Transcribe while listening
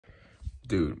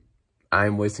Dude,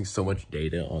 I'm wasting so much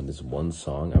data on this one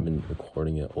song. I've been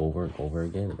recording it over and over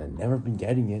again, and I've never been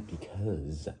getting it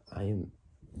because I am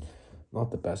not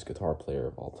the best guitar player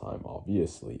of all time,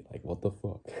 obviously. Like, what the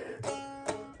fuck?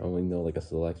 I only know, like, a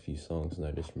select few songs, and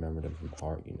I just remember them from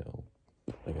heart, you know?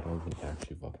 Like, I don't even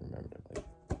actually fucking remember them.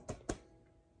 Like,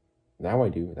 now I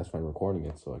do. That's why I'm recording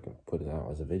it, so I can put it out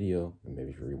as a video, and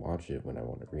maybe rewatch it when I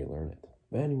want to relearn it.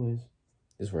 But anyways,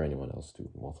 this is for anyone else who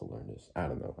wants to learn this. I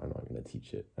don't know. I'm not going to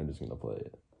teach it. I'm just going to play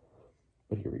it.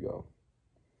 But here we go.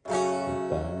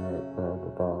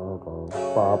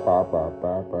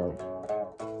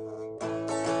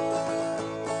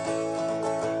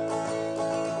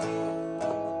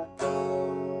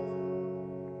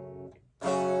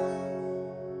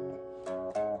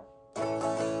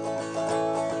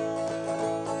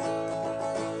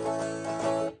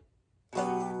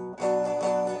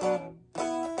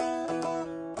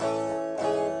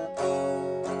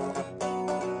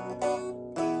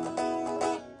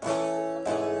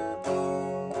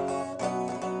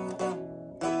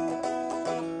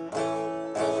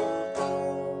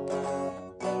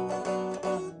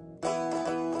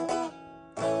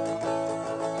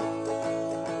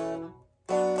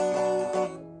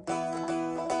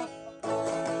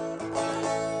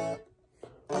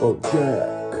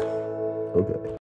 Bojack. Okay.